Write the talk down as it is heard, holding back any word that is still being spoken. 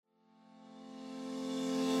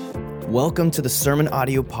Welcome to the Sermon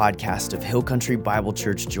Audio Podcast of Hill Country Bible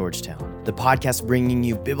Church, Georgetown. The podcast bringing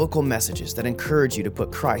you biblical messages that encourage you to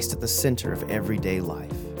put Christ at the center of everyday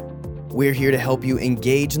life. We're here to help you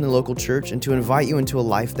engage in the local church and to invite you into a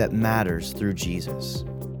life that matters through Jesus.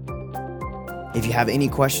 If you have any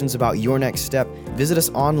questions about your next step, visit us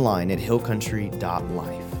online at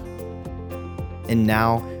hillcountry.life. And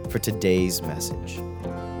now for today's message.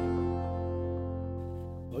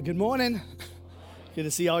 Well, good morning. Good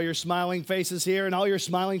to see all your smiling faces here and all your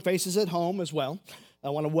smiling faces at home as well. I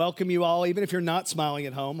want to welcome you all, even if you're not smiling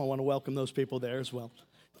at home. I want to welcome those people there as well.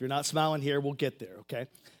 If you're not smiling here, we'll get there, okay?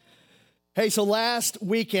 Hey, so last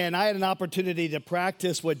weekend, I had an opportunity to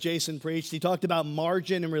practice what Jason preached. He talked about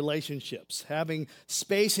margin in relationships, having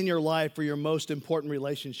space in your life for your most important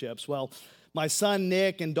relationships. Well, my son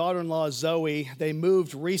Nick and daughter-in-law Zoe, they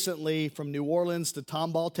moved recently from New Orleans to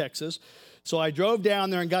Tomball, Texas. So I drove down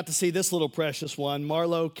there and got to see this little precious one,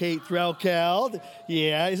 Marlo Kate Threlkeld.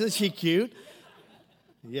 Yeah, isn't she cute?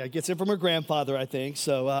 Yeah, gets it from her grandfather, I think.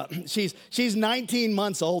 So she's 19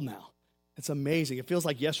 months old now. It's amazing. It feels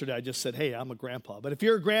like yesterday I just said, hey, I'm a grandpa. But if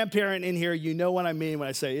you're a grandparent in here, you know what I mean when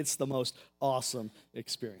I say it's the most awesome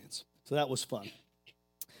experience. So that was fun.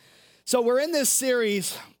 So we're in this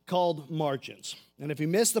series called Margins. And if you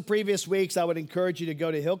missed the previous weeks, I would encourage you to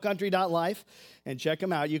go to hillcountry.life and check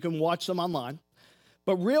them out. You can watch them online.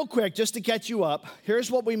 But real quick, just to catch you up,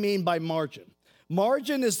 here's what we mean by margin.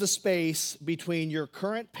 Margin is the space between your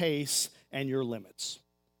current pace and your limits.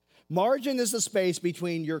 Margin is the space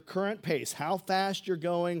between your current pace, how fast you're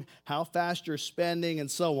going, how fast you're spending, and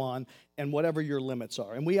so on, and whatever your limits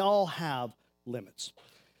are. And we all have limits.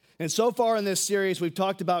 And so far in this series, we've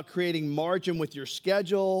talked about creating margin with your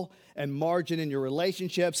schedule and margin in your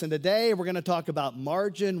relationships. And today, we're going to talk about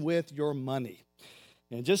margin with your money.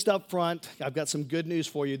 And just up front, I've got some good news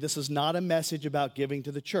for you. This is not a message about giving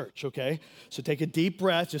to the church, okay? So take a deep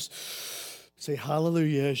breath. Just say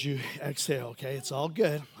hallelujah as you exhale, okay? It's all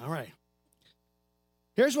good. All right.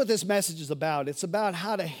 Here's what this message is about. It's about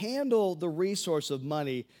how to handle the resource of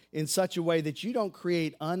money in such a way that you don't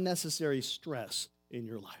create unnecessary stress in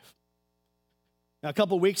your life. Now, a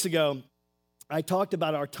couple weeks ago, I talked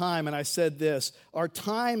about our time, and I said this: our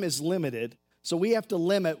time is limited, so we have to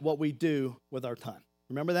limit what we do with our time.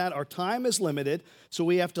 Remember that? Our time is limited, so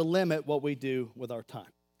we have to limit what we do with our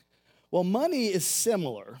time. Well, money is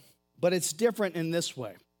similar, but it's different in this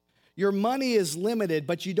way. Your money is limited,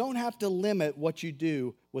 but you don't have to limit what you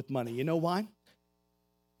do with money. You know why?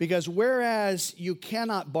 Because whereas you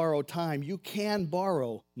cannot borrow time, you can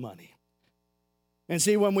borrow money. And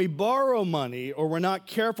see, when we borrow money or we're not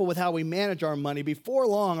careful with how we manage our money, before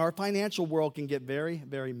long, our financial world can get very,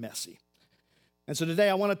 very messy. And so today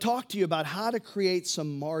I want to talk to you about how to create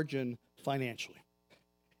some margin financially.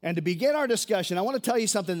 And to begin our discussion, I want to tell you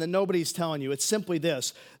something that nobody's telling you. It's simply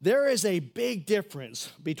this: there is a big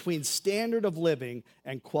difference between standard of living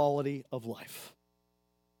and quality of life.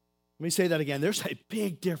 Let me say that again. There's a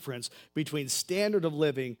big difference between standard of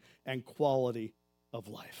living and quality of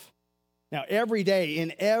life. Now, every day,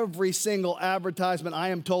 in every single advertisement, I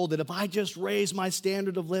am told that if I just raise my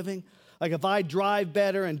standard of living, like if I drive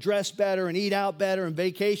better and dress better and eat out better and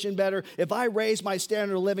vacation better, if I raise my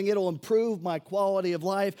standard of living, it'll improve my quality of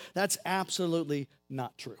life. That's absolutely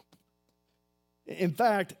not true. In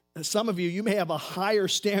fact, some of you, you may have a higher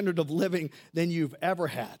standard of living than you've ever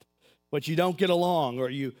had, but you don't get along, or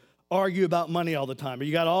you argue about money all the time, or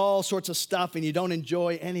you got all sorts of stuff and you don't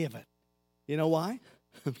enjoy any of it. You know why?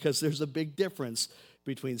 Because there's a big difference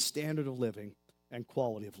between standard of living and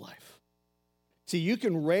quality of life. See, you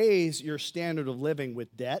can raise your standard of living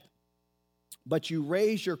with debt, but you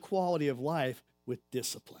raise your quality of life with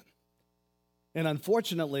discipline. And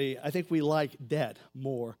unfortunately, I think we like debt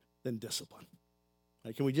more than discipline.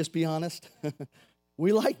 Like, can we just be honest?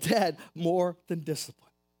 We like debt more than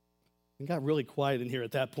discipline. It got really quiet in here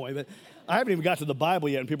at that point, but I haven't even got to the Bible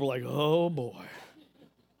yet, and people are like, oh boy.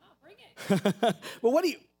 But what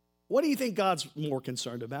do you think God's more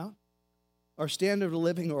concerned about? Our standard of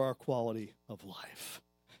living or our quality of life?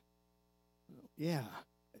 Yeah.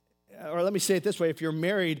 Or let me say it this way: if you're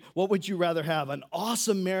married, what would you rather have? An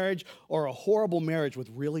awesome marriage or a horrible marriage with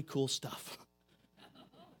really cool stuff?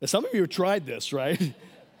 Now, some of you have tried this, right?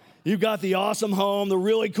 You've got the awesome home, the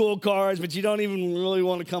really cool cars, but you don't even really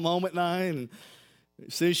want to come home at night. And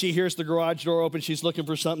as soon as she hears the garage door open, she's looking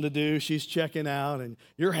for something to do. She's checking out, and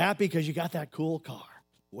you're happy because you got that cool car.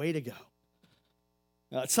 Way to go.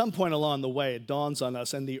 Now, at some point along the way, it dawns on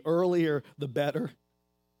us, and the earlier the better,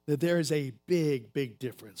 that there is a big, big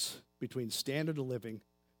difference between standard of living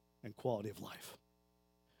and quality of life.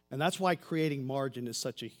 And that's why creating margin is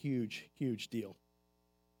such a huge, huge deal.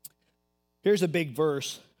 Here's a big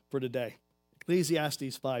verse for today.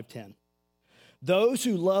 Ecclesiastes 5:10. Those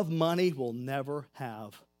who love money will never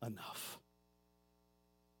have enough.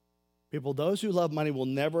 People, those who love money will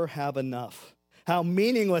never have enough. How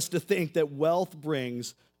meaningless to think that wealth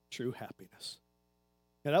brings true happiness.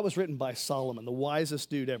 Now, that was written by Solomon, the wisest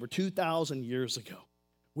dude ever, 2,000 years ago.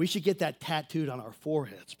 We should get that tattooed on our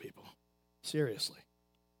foreheads, people. Seriously.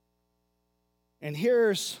 And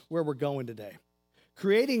here's where we're going today.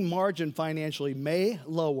 Creating margin financially may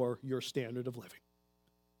lower your standard of living.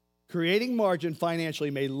 Creating margin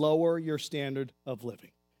financially may lower your standard of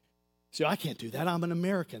living. See, I can't do that. I'm an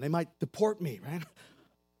American. They might deport me, right?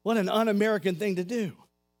 What an un-American thing to do.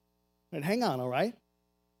 And hang on, all right?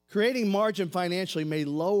 Creating margin financially may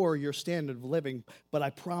lower your standard of living, but I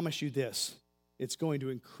promise you this, it's going to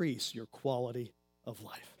increase your quality of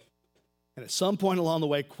life. And at some point along the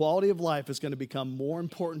way, quality of life is going to become more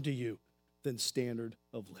important to you than standard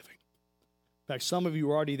of living. In fact, some of you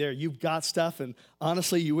are already there. You've got stuff, and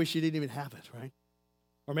honestly, you wish you didn't even have it, right?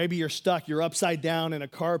 Or maybe you're stuck. You're upside down in a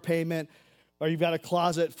car payment, or you've got a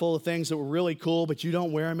closet full of things that were really cool, but you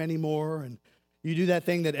don't wear them anymore, and you do that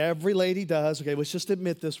thing that every lady does. Okay, let's just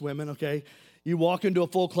admit this, women, okay? You walk into a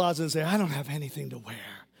full closet and say, I don't have anything to wear,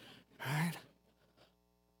 right?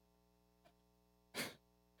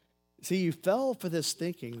 See, you fell for this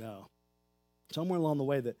thinking, though, somewhere along the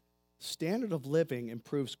way that standard of living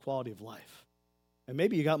improves quality of life. And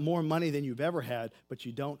maybe you got more money than you've ever had, but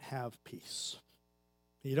you don't have peace.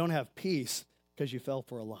 You don't have peace because you fell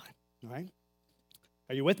for a lie, all right?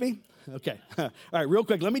 Are you with me? Okay. All right, real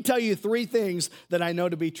quick, let me tell you 3 things that I know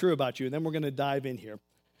to be true about you, and then we're going to dive in here.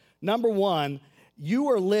 Number 1, you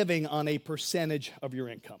are living on a percentage of your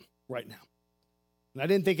income right now. And I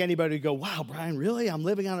didn't think anybody would go, wow, Brian, really? I'm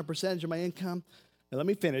living on a percentage of my income? Now, let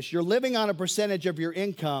me finish. You're living on a percentage of your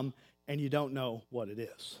income, and you don't know what it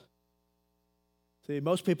is. See,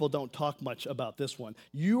 most people don't talk much about this one.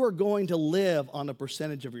 You are going to live on a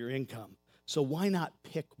percentage of your income, so why not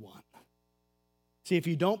pick one? See, if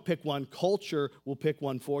you don't pick one, culture will pick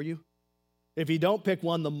one for you. If you don't pick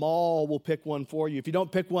one, the mall will pick one for you. If you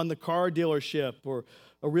don't pick one, the car dealership or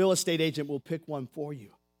a real estate agent will pick one for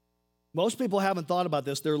you. Most people haven't thought about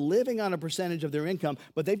this. They're living on a percentage of their income,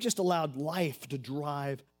 but they've just allowed life to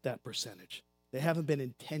drive that percentage. They haven't been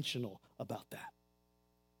intentional about that.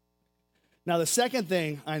 Now, the second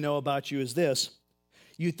thing I know about you is this.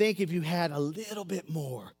 You think if you had a little bit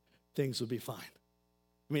more, things would be fine.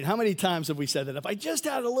 I mean, how many times have we said that? If I just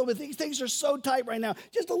had a little bit, things are so tight right now,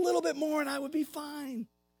 just a little bit more and I would be fine.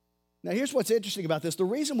 Now, here's what's interesting about this. The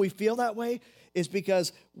reason we feel that way is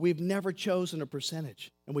because we've never chosen a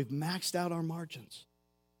percentage, and we've maxed out our margins.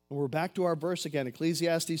 And we're back to our verse again,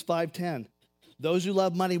 Ecclesiastes 5:10. Those who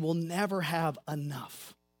love money will never have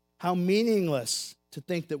enough. How meaningless to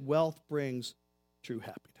think that wealth brings true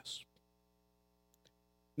happiness.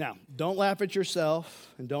 Now, don't laugh at yourself,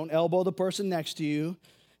 and don't elbow the person next to you,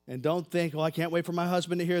 and don't think, oh, I can't wait for my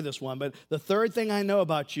husband to hear this one. But the third thing I know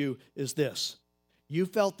about you is this. You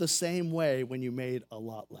felt the same way when you made a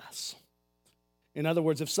lot less. In other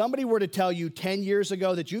words, if somebody were to tell you 10 years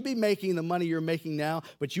ago that you'd be making the money you're making now,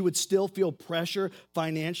 but you would still feel pressure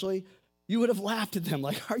financially, you would have laughed at them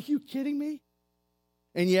like, are you kidding me?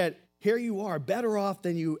 And yet, here you are, better off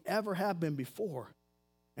than you ever have been before.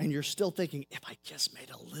 And you're still thinking, if I just made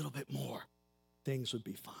a little bit more, things would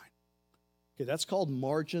be fine. Okay, that's called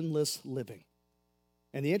marginless living.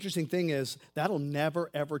 And the interesting thing is, that'll never,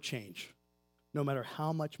 ever change, no matter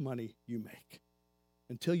how much money you make,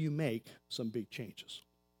 until you make some big changes.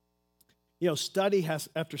 You know, study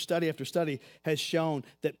after study has shown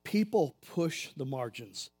that people push the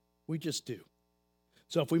margins. We just do.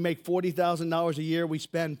 So if we make $40,000 a year, we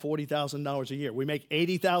spend $40,000 a year. We make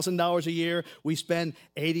 $80,000 a year, we spend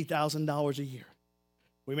 $80,000 a year.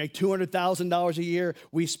 We make $200,000 a year,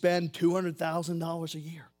 we spend $200,000 a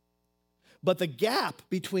year. But the gap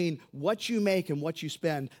between what you make and what you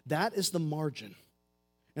spend, that is the margin.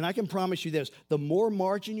 And I can promise you this, the more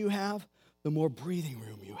margin you have, the more breathing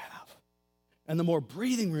room you have. And the more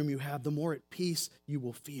breathing room you have, the more at peace you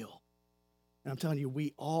will feel. And I'm telling you,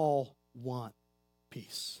 we all want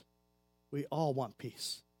peace. We all want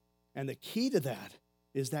peace. And the key to that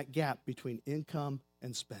is that gap between income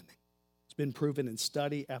and spending. It's been proven in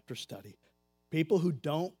study after study. People who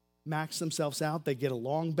don't max themselves out, they get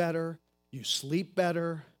along better, you sleep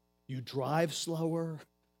better, you drive slower,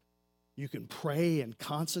 you can pray and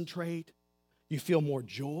concentrate, you feel more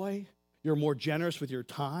joy, you're more generous with your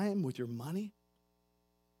time, with your money.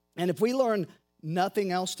 And if we learn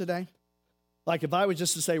nothing else today, like if I was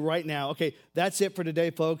just to say right now, okay, that's it for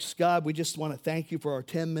today, folks. God, we just want to thank you for our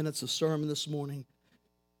 10 minutes of sermon this morning.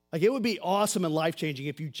 Like, it would be awesome and life-changing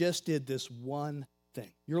if you just did this one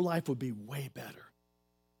thing. Your life would be way better.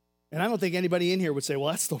 And I don't think anybody in here would say,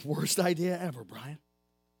 well, that's the worst idea ever, Brian.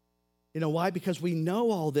 You know why? Because we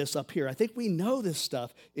know all this up here. I think we know this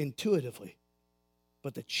stuff intuitively.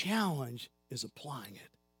 But the challenge is applying it.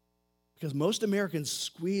 Because most Americans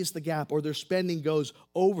squeeze the gap, or their spending goes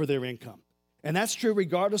over their income. And that's true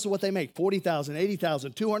regardless of what they make, $40,000,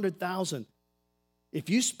 $80,000, $200,000. If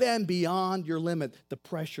you spend beyond your limit, the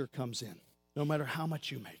pressure comes in, no matter how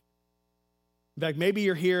much you make. In fact, maybe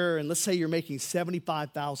you're here, and let's say you're making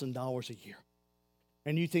 $75,000 a year.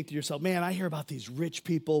 And you think to yourself, man, I hear about these rich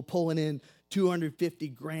people pulling in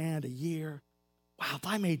 $250,000 a year. Wow, if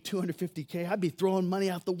I made $250K, I'd be throwing money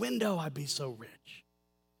out the window. I'd be so rich.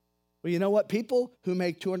 Well, you know what? People who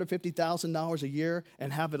make $250,000 a year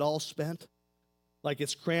and have it all spent, like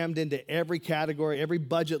it's crammed into every category, every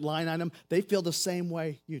budget line item, they feel the same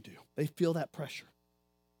way you do. They feel that pressure.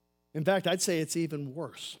 In fact, I'd say it's even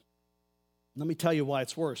worse. Let me tell you why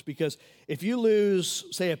it's worse. Because if you lose,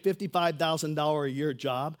 say, a $55,000 a year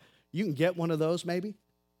job, you can get one of those maybe.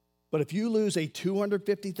 But if you lose a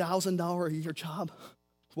 $250,000 a year job,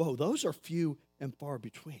 whoa, those are few and far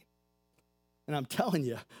between. And I'm telling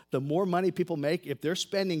you, the more money people make, if their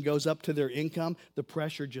spending goes up to their income, the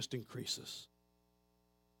pressure just increases.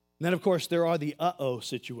 And then, of course, there are the uh-oh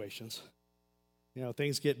situations. You know,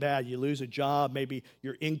 things get bad. You lose a job. Maybe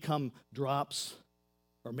your income drops.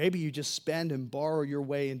 Or maybe you just spend and borrow your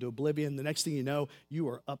way into oblivion. The next thing you know, you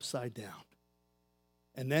are upside down.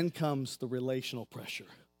 And then comes the relational pressure,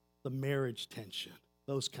 the marriage tension,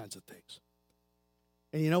 those kinds of things.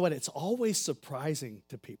 And you know what? It's always surprising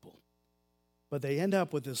to people. But they end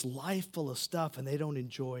up with this life full of stuff, and they don't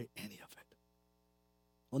enjoy any of it.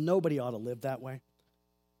 Well, nobody ought to live that way.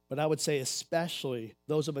 But I would say especially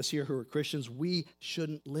those of us here who are Christians, we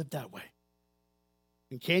shouldn't live that way.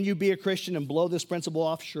 And can you be a Christian and blow this principle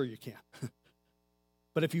off? Sure you can.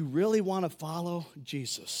 But if you really want to follow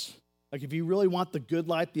Jesus, like if you really want the good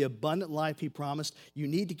life, the abundant life he promised, you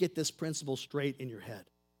need to get this principle straight in your head.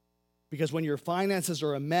 Because when your finances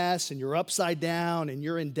are a mess and you're upside down and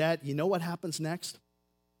you're in debt, you know what happens next?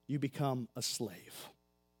 You become a slave.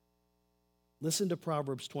 Listen to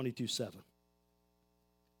Proverbs 22:7.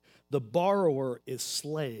 The borrower is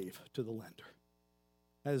slave to the lender.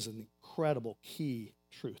 That is an incredible key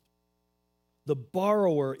truth. The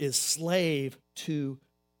borrower is slave to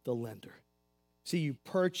the lender. See, you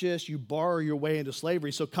purchase, you borrow your way into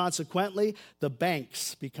slavery, so consequently, the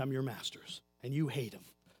banks become your masters, and you hate them.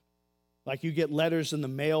 Like you get letters in the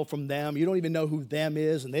mail from them, you don't even know who them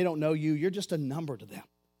is, and they don't know you, you're just a number to them.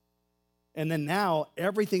 And then now,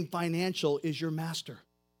 everything financial is your master.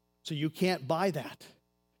 So you can't buy that.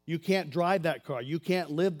 You can't drive that car. You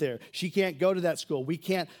can't live there. She can't go to that school. We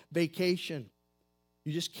can't vacation.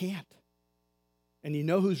 You just can't. And you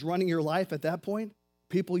know who's running your life at that point?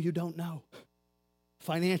 People you don't know.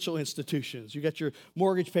 Financial institutions. You got your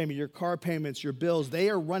mortgage payment, your car payments, your bills. They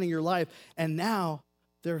are running your life. And now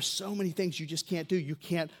there are so many things you just can't do. You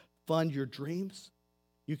can't fund your dreams.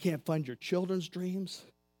 You can't fund your children's dreams.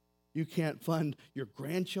 You can't fund your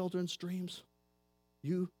grandchildren's dreams.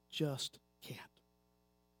 You just can't.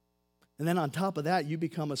 And then on top of that, you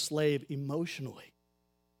become a slave emotionally.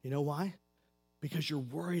 You know why? Because you're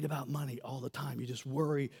worried about money all the time. You just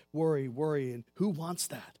worry. And who wants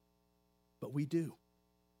that? But we do.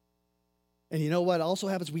 And you know what also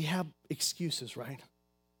happens? We have excuses, right?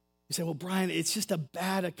 You say, well, Brian, it's just a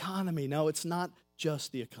bad economy. No, it's not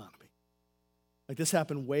just the economy. Like this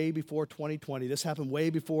happened way before 2020. This happened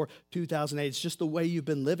way before 2008. It's just the way you've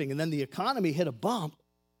been living. And then the economy hit a bump,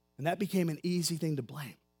 and that became an easy thing to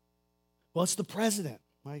blame. Well, it's the president,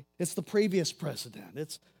 right? It's the previous president.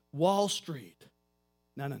 It's Wall Street.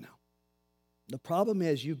 No. The problem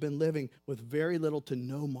is you've been living with very little to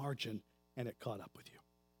no margin, and it caught up with you.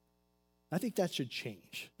 I think that should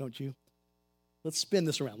change, don't you? Let's spin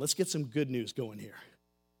this around. Let's get some good news going here.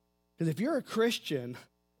 Because if you're a Christian,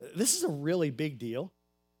 this is a really big deal.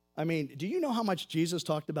 I mean, do you know how much Jesus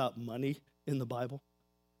talked about money in the Bible?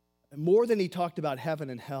 More than he talked about heaven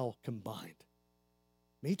and hell combined.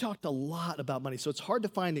 He talked a lot about money, so it's hard to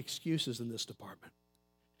find excuses in this department.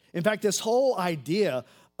 In fact, this whole idea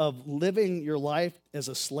of living your life as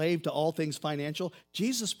a slave to all things financial,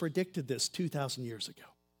 Jesus predicted this 2,000 years ago.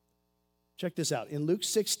 Check this out. In Luke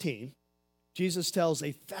 16, Jesus tells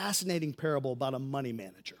a fascinating parable about a money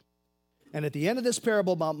manager. And at the end of this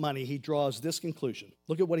parable about money, he draws this conclusion.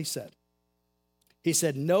 Look at what he said. He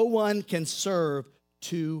said, no one can serve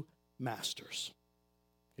two masters.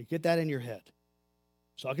 Okay, get that in your head.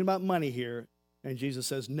 He's talking about money here, and Jesus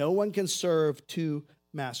says, no one can serve two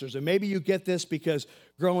masters. And maybe you get this because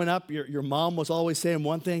growing up, your mom was always saying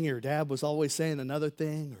one thing, your dad was always saying another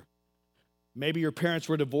thing. Or maybe your parents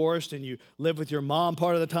were divorced and you lived with your mom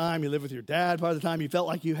part of the time, you lived with your dad part of the time. You felt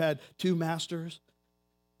like you had two masters.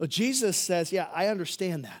 Well, Jesus says, yeah, I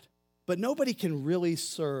understand that. But nobody can really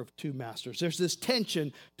serve two masters. There's this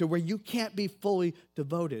tension to where you can't be fully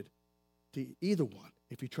devoted to either one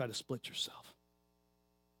if you try to split yourself.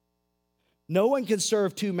 No one can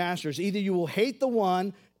serve two masters. Either you will hate the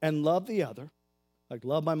one and love the other, like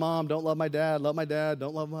love my mom, don't love my dad,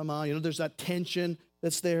 don't love my mom. You know, there's that tension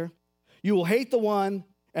that's there. You will hate the one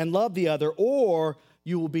and love the other, or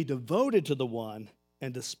you will be devoted to the one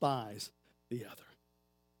and despise the other.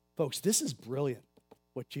 Folks, this is brilliant,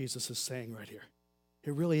 what Jesus is saying right here.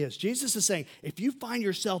 It really is. Jesus is saying, if you find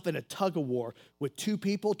yourself in a tug of war with two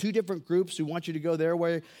people, two different groups who want you to go their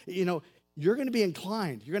way, you know, you're going to be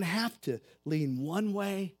inclined. You're going to have to lean one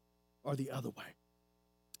way or the other way.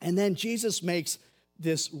 And then Jesus makes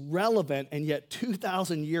this relevant and yet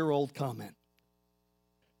 2,000-year-old comment.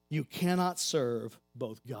 You cannot serve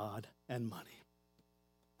both God and money.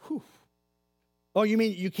 Whew. Oh, you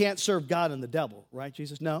mean you can't serve God and the devil, right,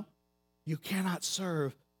 Jesus? No. You cannot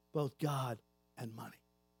serve both God and money.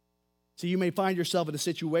 So you may find yourself in a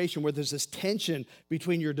situation where there's this tension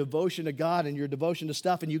between your devotion to God and your devotion to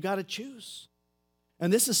stuff, and you got to choose.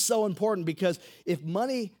 And this is so important because if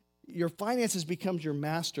money, your finances becomes your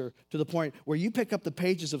master to the point where you pick up the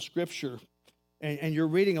pages of Scripture and you're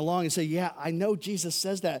reading along and say, yeah, I know Jesus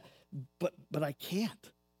says that, but I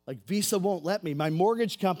can't. Like Visa won't let me. My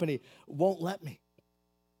mortgage company won't let me.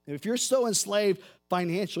 And if you're so enslaved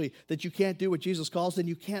financially that you can't do what Jesus calls, then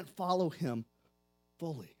you can't follow him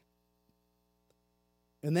fully.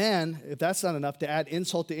 And then, if that's not enough, to add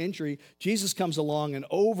insult to injury, Jesus comes along and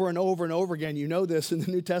over and over again, you know this in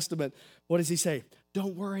the New Testament, what does he say?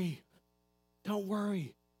 Don't worry, don't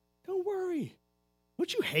worry, don't worry.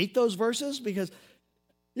 Don't you hate those verses? Because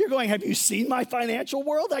you're going, have you seen my financial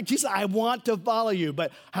world? Like, Jesus, I want to follow you,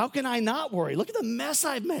 but how can I not worry? Look at the mess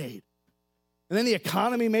I've made. And then the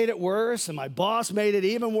economy made it worse, and my boss made it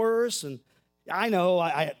even worse. And I know,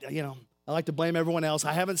 I like to blame everyone else.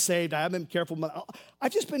 I haven't saved. I haven't been careful.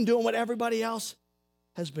 I've just been doing what everybody else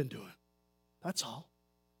has been doing. That's all.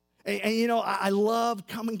 And you know, I love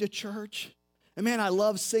coming to church. And man, I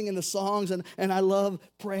love singing the songs, and I love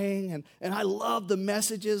praying, and I love the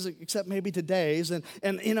messages, except maybe today's. And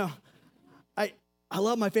you know, I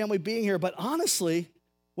love my family being here. But honestly,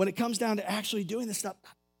 when it comes down to actually doing this stuff,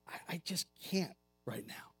 I just can't right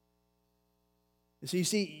now. So you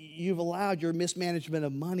see, you've allowed your mismanagement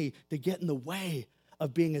of money to get in the way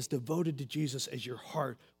of being as devoted to Jesus as your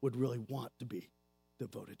heart would really want to be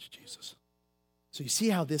devoted to Jesus. So you see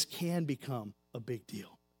how this can become a big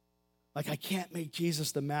deal. Like, I can't make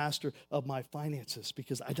Jesus the master of my finances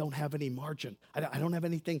because I don't have any margin. I don't have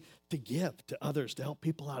anything to give to others to help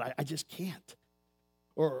people out. I just can't.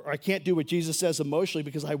 Or I can't do what Jesus says emotionally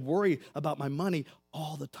because I worry about my money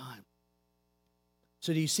all the time.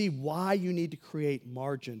 So do you see why you need to create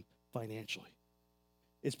margin financially?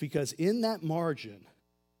 It's because in that margin,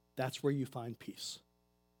 that's where you find peace.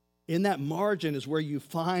 In that margin is where you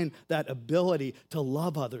find that ability to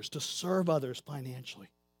love others, to serve others financially.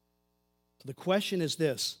 So the question is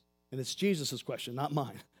this, and it's Jesus' question, not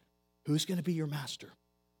mine. Who's going to be your master?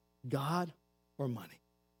 God or money?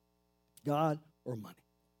 God or money?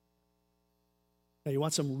 Now, you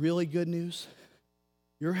want some really good news?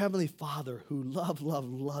 Your Heavenly Father who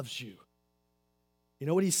loves you. You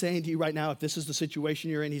know what he's saying to you right now? If this is the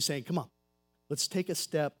situation you're in, he's saying, come on, let's take a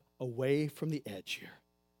step away from the edge here.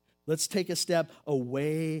 Let's take a step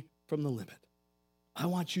away from the limit. I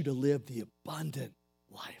want you to live the abundant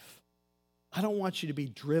life. I don't want you to be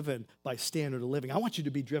driven by standard of living. I want you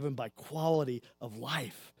to be driven by quality of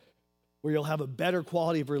life, where you'll have a better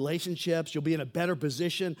quality of relationships. You'll be in a better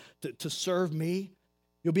position to serve me.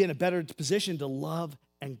 You'll be in a better position to love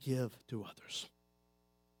and give to others.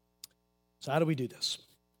 So how do we do this?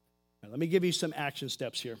 Now, let me give you some action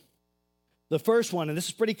steps here. The first one, and this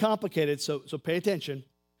is pretty complicated, so pay attention.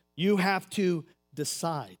 You have to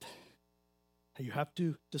decide. You have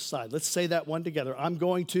to decide. Let's say that one together. I'm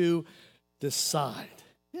going to decide.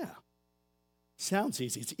 Yeah. Sounds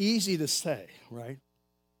easy. It's easy to say, right?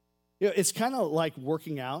 You know, it's kind of like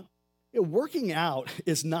working out. You know, working out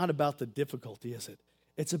is not about the difficulty, is it?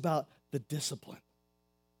 It's about the discipline.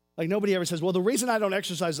 Like, nobody ever says, well, the reason I don't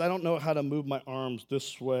exercise is I don't know how to move my arms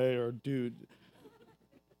this way or do.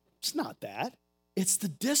 It's not that. It's the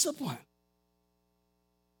discipline.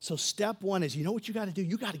 So step one is, you know what you got to do?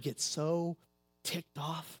 You got to get so ticked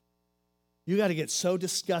off You got to get so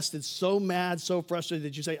disgusted, so mad, so frustrated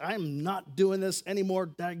that you say, I am not doing this anymore,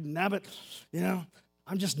 dagnabbit.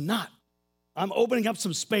 I'm just not. I'm opening up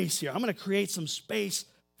some space here. I'm going to create some space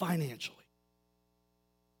financially.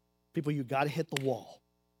 People, you got to hit the wall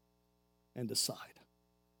and decide.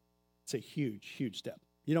 It's a huge, huge step.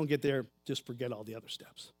 You don't get there, just forget all the other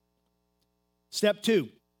steps. Step 2,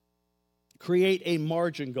 create a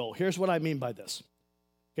margin goal. Here's what I mean by this.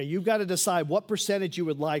 Okay, you've got to decide what percentage you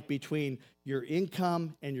would like between your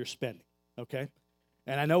income and your spending, okay?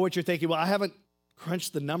 And I know what you're thinking, well, I haven't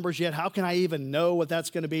crunched the numbers yet. How can I even know what that's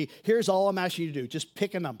going to be? Here's all I'm asking you to do. Just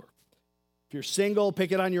pick a number. If you're single,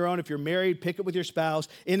 pick it on your own. If you're married, pick it with your spouse.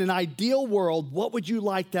 In an ideal world, what would you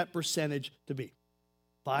like that percentage to be?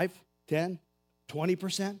 5, 10,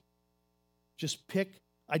 20%? Just pick.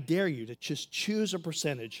 I dare you to just choose a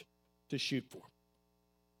percentage to shoot for.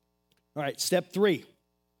 All right, step 3.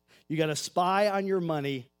 You got to spy on your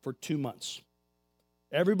money for 2 months.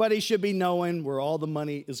 Everybody should be knowing where all the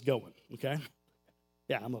money is going, okay?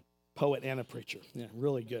 Yeah, I'm a poet and a preacher. Yeah,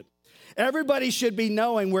 really good. Everybody should be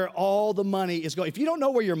knowing where all the money is going. If you don't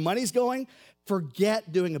know where your money's going,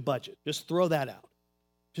 forget doing a budget. Just throw that out.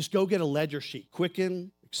 Just go get a ledger sheet.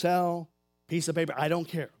 Quicken, Excel, piece of paper. I don't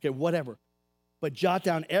care. Okay, whatever. But jot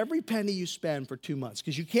down every penny you spend for 2 months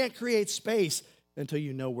because you can't create space until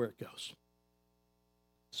you know where it goes.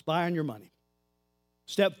 Spy on your money.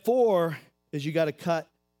 Step 4 is you got to cut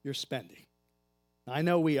your spending. I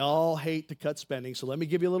know we all hate to cut spending, so let me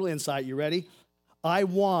give you a little insight. You ready? I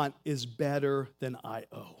want is better than I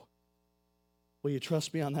owe. Will you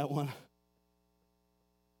trust me on that one?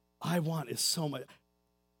 I want is so much.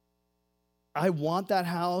 I want that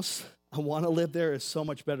house. I want to live there is so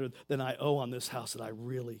much better than I owe on this house that I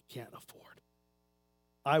really can't afford.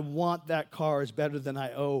 I want that car is better than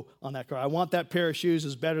I owe on that car. I want that pair of shoes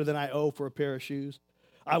is better than I owe for a pair of shoes.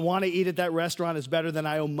 I want to eat at that restaurant is better than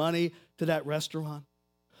I owe money to that restaurant.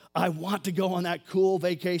 I want to go on that cool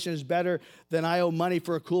vacation is better than I owe money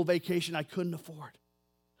for a cool vacation I couldn't afford.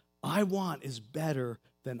 I want is better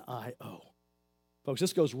than I owe. Folks,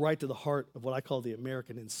 this goes right to the heart of what I call the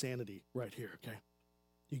American insanity right here, okay?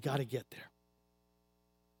 You got to get there.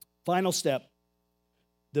 Final step,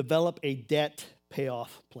 develop a debt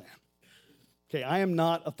payoff plan. Okay, I am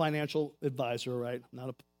not a financial advisor, right? I'm not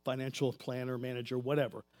a financial planner, manager,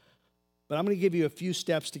 whatever. But I'm going to give you a few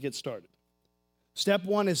steps to get started. Step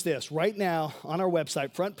 1 is this. Right now, on our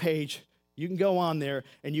website, front page, you can go on there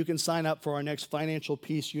and you can sign up for our next Financial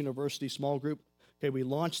Peace University small group. Okay, we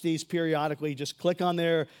launch these periodically. Just click on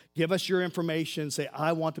there, give us your information, say,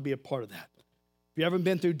 I want to be a part of that. If you haven't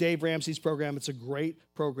been through Dave Ramsey's program, it's a great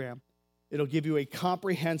program. It'll give you a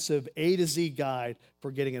comprehensive A to Z guide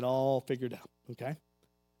for getting it all figured out, okay?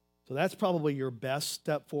 So that's probably your best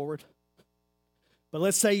step forward. But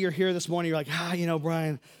let's say you're here this morning, you're like,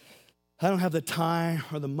 Brian, I don't have the time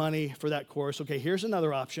or the money for that course. Okay, here's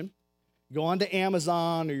another option. Go on to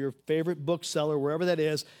Amazon or your favorite bookseller, wherever that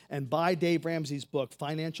is, and buy Dave Ramsey's book,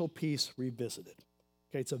 Financial Peace Revisited.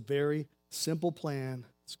 Okay, it's a very simple plan.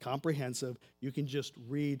 It's comprehensive. You can just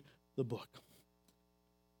read the book.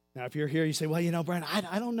 Now, if you're here, you say, well, Brian,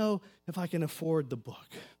 I don't know if I can afford the book.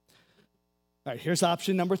 All right, here's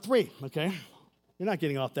option number 3, okay? You're not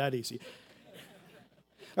getting off that easy.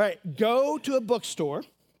 All right, go to a bookstore,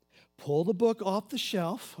 pull the book off the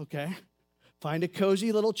shelf, okay? Find a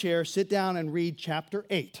cozy little chair, sit down and read chapter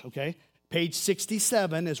 8, okay? Page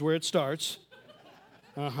 67 is where it starts.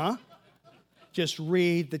 Just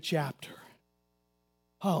read the chapter.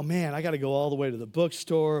 Oh, man, I got to go all the way to the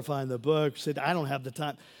bookstore, find the book. I don't have the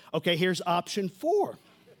time. Okay, here's option 4.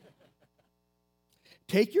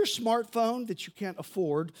 Take your smartphone that you can't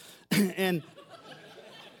afford and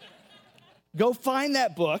go find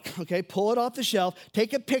that book, okay, pull it off the shelf,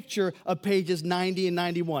 take a picture of pages 90 and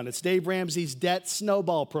 91. It's Dave Ramsey's Debt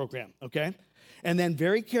Snowball Program, okay? And then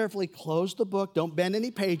very carefully close the book, don't bend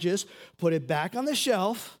any pages, put it back on the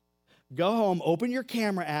shelf, go home, open your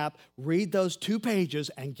camera app, read those 2 pages,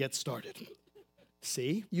 and get started.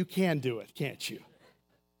 See, you can do it, can't you?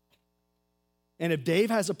 And if Dave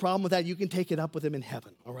has a problem with that, you can take it up with him in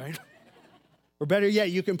heaven, all right? Or better yet,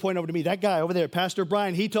 you can point over to me. That guy over there, Pastor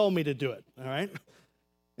Brian, he told me to do it, all right?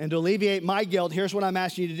 And to alleviate my guilt, here's what I'm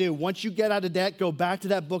asking you to do. Once you get out of debt, go back to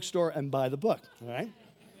that bookstore and buy the book, all right?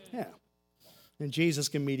 Yeah. And Jesus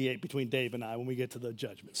can mediate between Dave and I when we get to the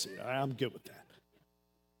judgment seat, all right? I'm good with that.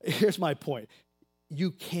 Here's my point. You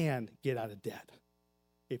can get out of debt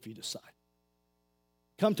if you decide.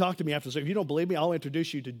 Come talk to me after this. If you don't believe me, I'll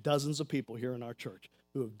introduce you to dozens of people here in our church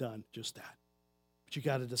who have done just that. But you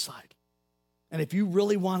got to decide. And if you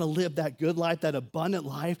really want to live that good life, that abundant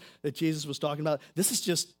life that Jesus was talking about, this is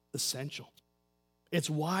just essential. It's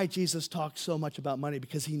why Jesus talked so much about money,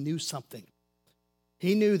 because he knew something.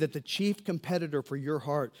 He knew that the chief competitor for your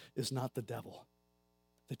heart is not the devil.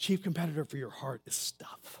 The chief competitor for your heart is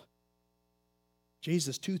stuff.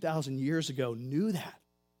 Jesus, 2,000 years ago, knew that.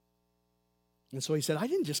 And so he said, I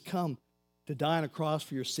didn't just come to die on a cross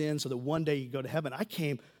for your sins so that one day you go to heaven. I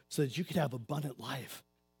came so that you could have abundant life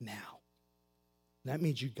now. And that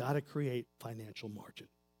means you got to create financial margin.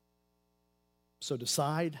 So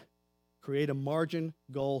decide, create a margin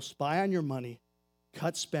goal, spy on your money,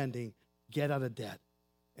 cut spending, get out of debt,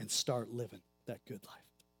 and start living that good life.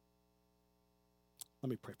 Let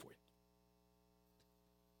me pray for you.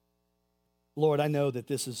 Lord, I know that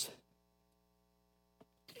this is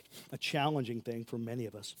a challenging thing for many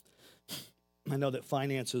of us. I know that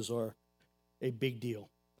finances are a big deal.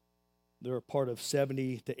 They're a part of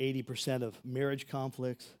 70 to 80% of marriage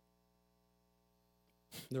conflicts.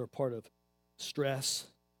 They're a part of stress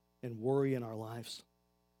and worry in our lives.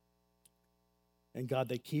 And God,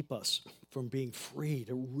 they keep us from being free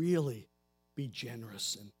to really be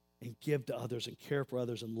generous and give to others and care for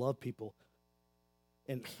others and love people.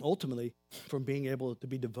 And ultimately, from being able to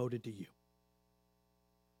be devoted to you.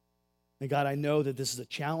 And God, I know that this is a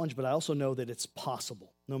challenge, but I also know that it's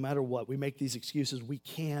possible. No matter what, we make these excuses, we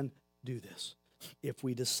can do this if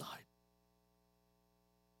we decide.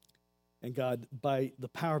 And God, by the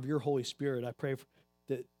power of your Holy Spirit, I pray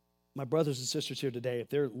that my brothers and sisters here today, if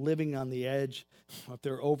they're living on the edge, if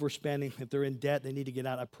they're overspending, if they're in debt, they need to get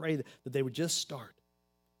out. I pray that they would just start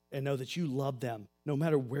and know that you love them no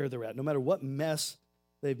matter where they're at, no matter what mess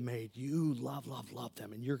they've made. You love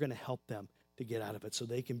them, and you're going to help them to get out of it so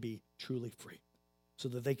they can be truly free, so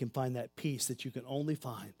that they can find that peace that you can only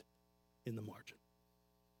find in the margin.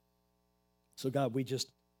 So God, we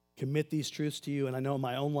just commit these truths to you. And I know in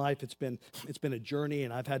my own life it's been a journey,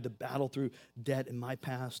 and I've had to battle through debt in my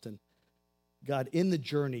past. And God, in the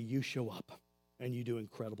journey, you show up and you do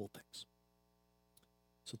incredible things.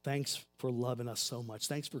 So thanks for loving us so much.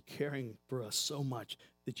 Thanks for caring for us so much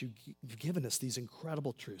that you've given us these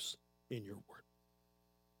incredible truths in your word.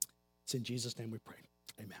 It's in Jesus' name we pray.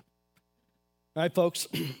 Amen. All right, folks.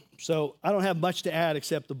 So I don't have much to add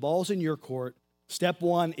except the ball's in your court. Step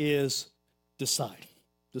one is decide.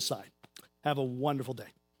 Decide. Have a wonderful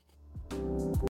day.